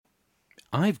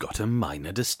I've got a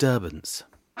minor disturbance.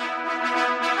 Date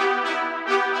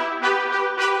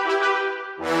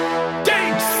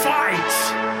Fight!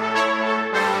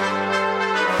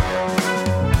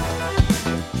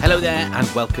 Hello there and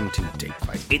welcome to Date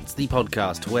Fight. It's the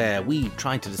podcast where we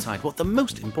try to decide what the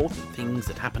most important things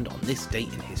that happened on this day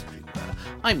in history were.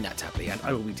 I'm Nat Tapley and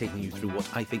I will be taking you through what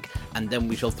I think, and then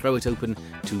we shall throw it open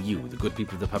to you, the good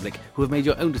people of the public, who have made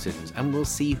your own decisions, and we'll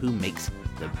see who makes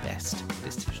the best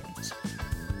decisions.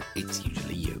 It's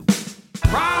usually you.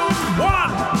 Round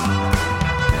one!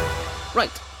 Right,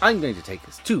 I'm going to take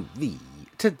us to the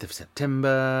 10th of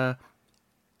September,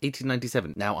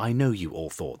 1897. Now, I know you all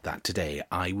thought that today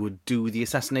I would do the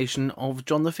assassination of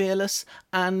John the Fearless,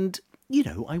 and, you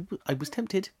know, I was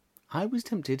tempted.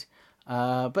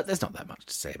 But there's not that much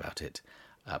to say about it,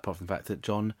 apart from the fact that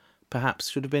John perhaps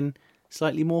should have been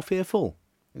slightly more fearful.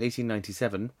 In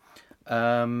 1897,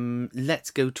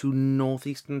 let's go to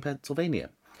northeastern Pennsylvania.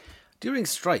 During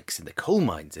strikes in the coal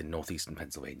mines in northeastern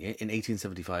Pennsylvania in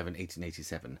 1875 and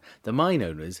 1887, the mine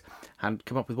owners had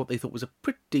come up with what they thought was a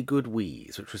pretty good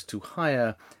wheeze, which was to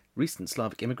hire recent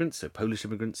Slavic immigrants, so Polish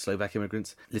immigrants, Slovak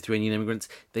immigrants, Lithuanian immigrants.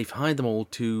 They've hired them all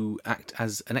to act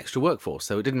as an extra workforce,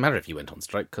 so it didn't matter if you went on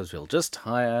strike, because we'll just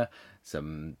hire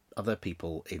some other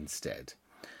people instead.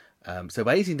 So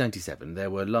by 1897, there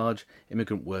were large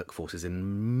immigrant workforces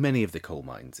in many of the coal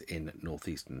mines in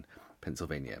northeastern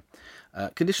Pennsylvania.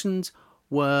 Conditions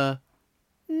were,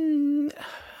 how can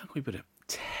we put it?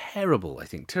 Terrible, I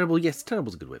think. Terrible, yes, terrible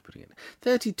is a good way of putting it.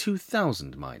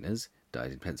 32,000 miners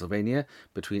died in Pennsylvania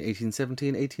between 1870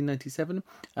 and 1897,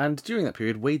 and during that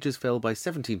period, wages fell by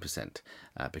 17%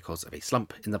 because of a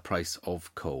slump in the price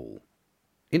of coal.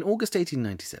 In August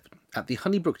 1897, at the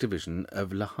Honeybrook division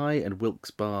of Lehigh and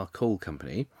Wilkes-Barre Coal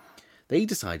Company, they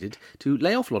decided to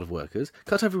lay off a lot of workers,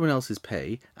 cut everyone else's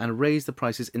pay, and raise the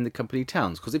prices in the company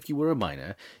towns. Because if you were a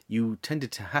miner, you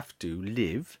tended to have to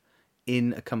live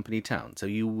in a company town. So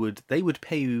they would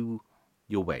pay you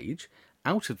your wage.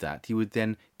 Out of that, you would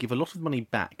then give a lot of money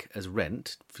back as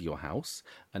rent for your house.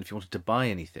 And if you wanted to buy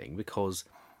anything, because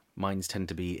mines tend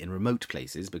to be in remote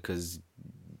places, because,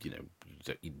 you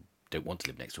don't want to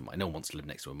live next to a mine. No one wants to live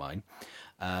next to a mine.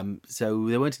 So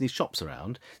there weren't any shops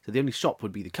around. So the only shop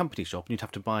would be the company shop, and you'd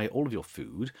have to buy all of your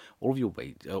food, all of your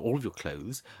all of your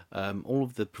clothes, all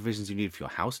of the provisions you need for your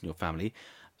house and your family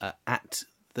at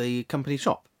the company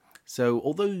shop. So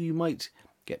although you might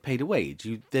get paid a wage,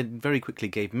 you then very quickly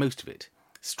gave most of it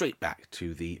straight back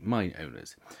to the mine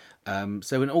owners.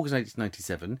 So in August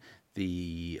 1997,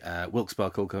 the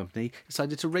Wilkes-Barre Coal Company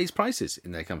decided to raise prices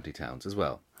in their company towns as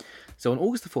well. So on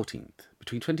August the 14th,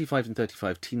 between 25 and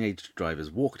 35 teenage drivers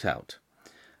walked out,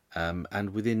 and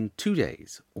within 2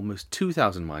 days, almost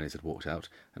 2,000 miners had walked out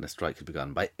and a strike had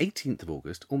begun. By 18th of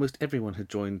August, almost everyone had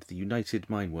joined the United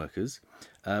Mine Workers,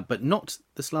 but not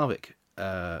the Slavic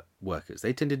workers.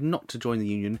 They tended not to join the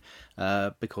union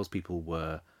because people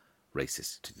were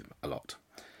racist to them a lot.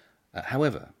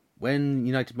 However, when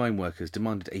United Mine Workers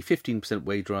demanded a 15%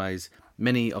 wage rise,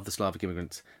 many of the Slavic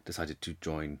immigrants decided to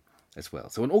join as well.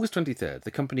 So on August 23rd,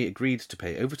 the company agreed to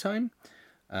pay overtime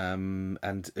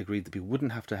and agreed that people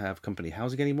wouldn't have to have company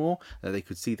housing anymore, that they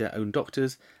could see their own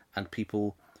doctors, and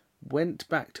people went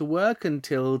back to work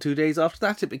until 2 days after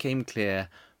that it became clear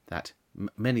that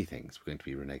many things were going to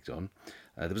be reneged on.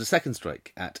 There was a second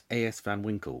strike at A.S. Van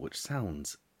Winkle, which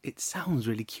sounds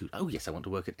really cute. Oh yes, I want to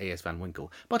work at A.S. Van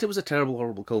Winkle. But it was a terrible,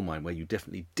 horrible coal mine where you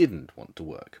definitely didn't want to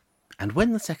work. And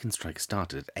when the second strike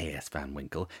started at A.S. Van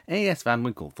Winkle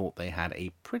thought they had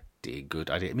a pretty good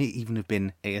idea. It may even have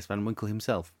been A.S. Van Winkle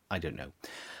himself. I don't know.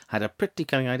 Had a pretty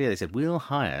cunning idea. They said, we'll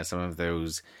hire some of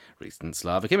those recent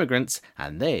Slavic immigrants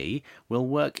and they will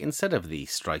work instead of the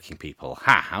striking people.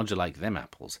 Ha! How'd you like them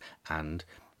apples? And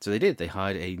so they did. They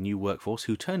hired a new workforce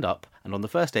who turned up and on the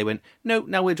first day went, no,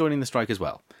 now we're joining the strike as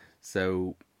well.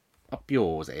 So, up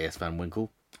yours, A.S. Van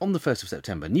Winkle. On the 1st of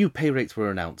September, new pay rates were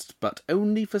announced, but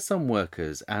only for some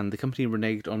workers, and the company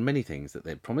reneged on many things that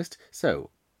they'd promised.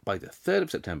 So, by the 3rd of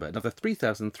September, another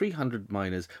 3,300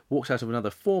 miners walked out of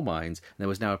another 4 mines, and there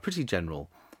was now a pretty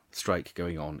general strike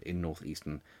going on in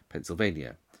northeastern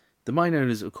Pennsylvania. The mine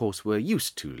owners, of course, were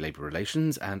used to labour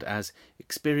relations, and as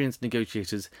experienced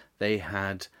negotiators, they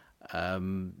had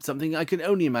something I can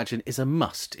only imagine is a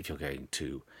must if you're going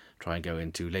to try and go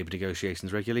into labour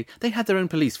negotiations regularly. They had their own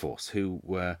police force who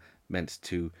were meant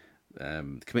to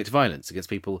commit violence against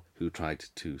people who tried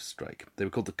to strike. They were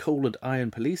called the Coal and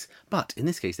Iron Police, but in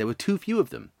this case there were too few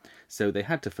of them. So they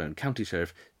had to phone County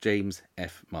Sheriff James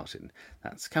F. Martin.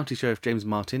 That's County Sheriff James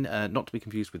Martin, not to be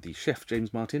confused with the Chef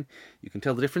James Martin. You can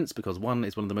tell the difference because one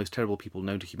is one of the most terrible people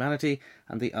known to humanity,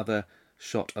 and the other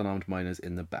shot unarmed miners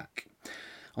in the back.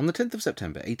 On the 10th of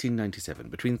September 1897,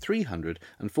 between 300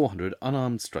 and 400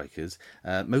 unarmed strikers,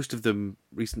 most of them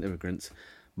recent immigrants,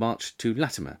 marched to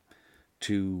Latimer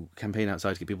to campaign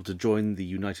outside to get people to join the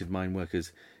United Mine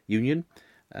Workers Union,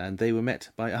 and they were met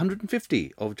by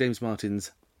 150 of James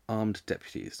Martin's armed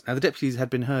deputies. Now, the deputies had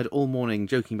been heard all morning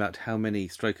joking about how many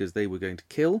strikers they were going to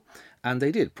kill, and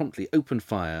they did promptly open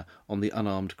fire on the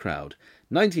unarmed crowd.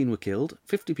 19 were killed,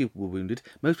 50 people were wounded,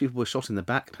 most people were shot in the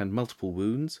back and had multiple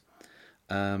wounds,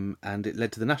 and it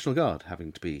led to the National Guard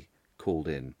having to be called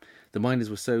in. The miners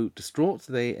were so distraught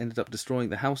they ended up destroying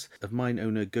the house of mine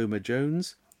owner Gomer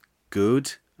Jones.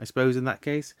 Good, I suppose, in that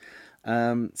case.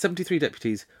 73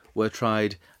 deputies were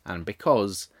tried, and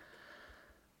because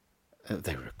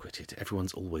they were acquitted.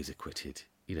 Everyone's always acquitted.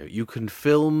 You know, you can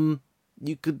film,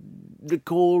 you could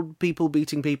record people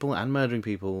beating people and murdering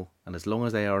people, and as long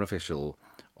as they are an official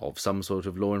of some sort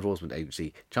of law enforcement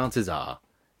agency, chances are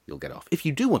you'll get off. If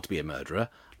you do want to be a murderer,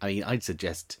 I mean, I'd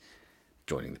suggest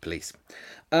joining the police.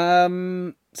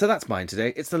 So that's mine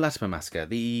today. It's the Latimer Massacre,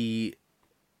 the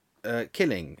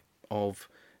killing of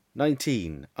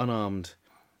 19 unarmed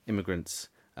immigrants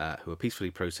who were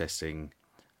peacefully protesting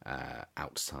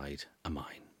outside a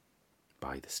mine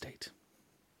by the state.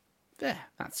 There,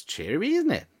 that's cheery,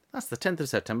 isn't it? That's the 10th of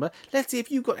September. Let's see if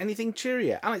you've got anything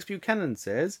cheerier. Alex Buchanan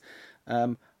says,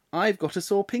 I've got a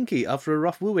sore pinky after a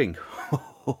rough wooing.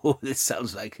 Oh, this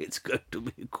sounds like it's going to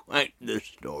be quite the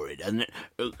story, doesn't it?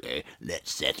 Okay,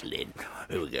 let's settle in.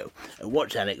 Here we go.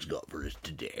 What's Alex got for us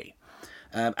today?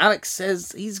 Alex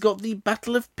says he's got the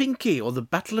Battle of Pinkie, or the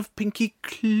Battle of Pinkie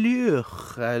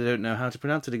Cleugh, I don't know how to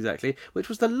pronounce it exactly, which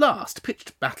was the last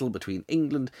pitched battle between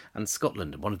England and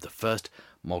Scotland, and one of the first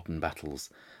modern battles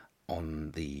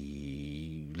on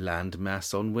the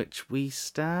landmass on which we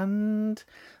stand.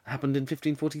 Happened in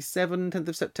 1547, 10th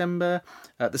of September.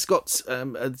 The Scots,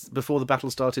 before the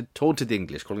battle started, taunted the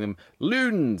English, calling them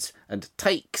loons and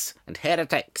takes and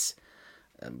heretics,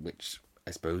 which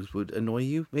I suppose would annoy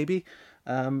you, maybe.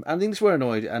 And the English were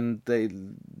annoyed, and they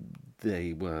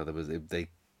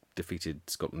defeated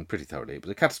Scotland pretty thoroughly. It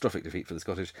was a catastrophic defeat for the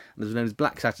Scottish, and it was known as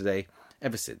Black Saturday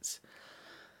ever since.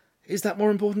 Is that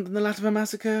more important than the Latimer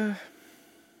Massacre?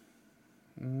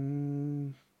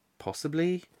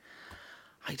 Possibly.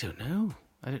 I don't know.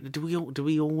 Do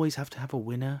we always have to have a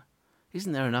winner?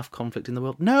 Isn't there enough conflict in the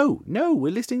world? No,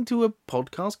 we're listening to a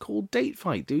podcast called Date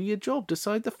Fight. Do your job,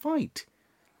 decide the fight.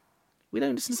 We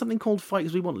don't listen to something called Fight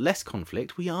because we want less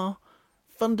conflict. We are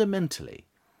fundamentally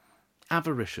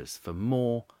avaricious for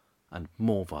more and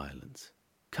more violence.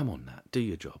 Come on, Nat, do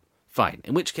your job. Fine.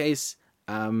 In which case,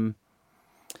 Alex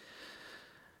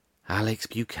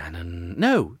Buchanan.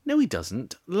 No, he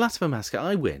doesn't. Latimer Massacre,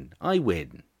 I win.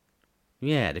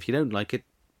 Yeah, and if you don't like it,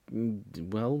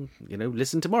 well,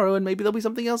 listen tomorrow and maybe there'll be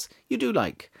something else you do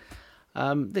like.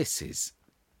 This is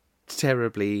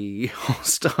terribly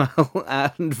hostile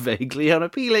and vaguely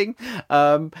unappealing,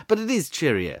 but it is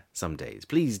cheerier some days.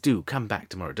 Please do come back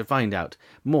tomorrow to find out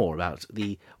more about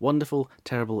the wonderful,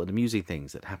 terrible and amusing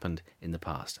things that happened in the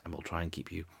past, and we'll try and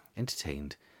keep you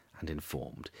entertained and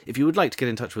informed. If you would like to get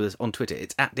in touch with us on Twitter,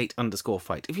 it's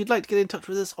 @date_fight. If you'd like to get in touch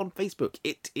with us on Facebook,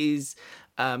 it is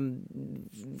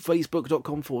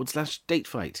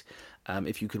facebook.com/datefight.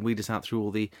 If you can weed us out through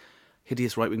all the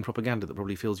hideous right-wing propaganda that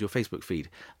probably fills your Facebook feed.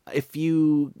 If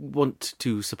you want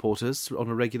to support us on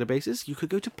a regular basis, you could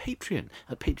go to Patreon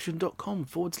at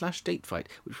patreon.com/datefight,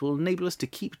 which will enable us to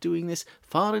keep doing this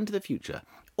far into the future.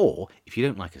 Or, if you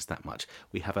don't like us that much,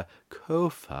 we have a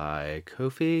Ko-Fi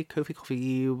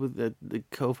with the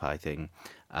Ko-Fi thing,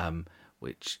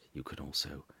 which you can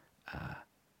also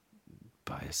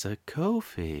buy us a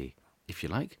Ko-Fi, if you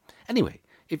like. Anyway,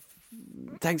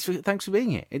 thanks for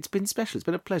being here. It's been special. It's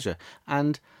been a pleasure.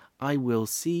 And I will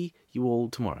see you all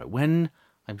tomorrow, when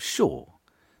I'm sure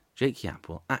Jake Yapp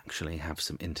will actually have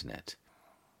some internet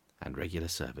and regular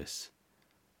service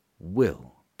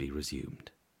will be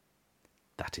resumed.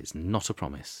 That is not a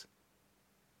promise.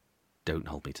 Don't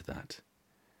hold me to that.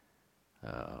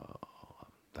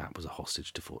 That was a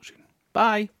hostage to fortune.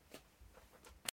 Bye.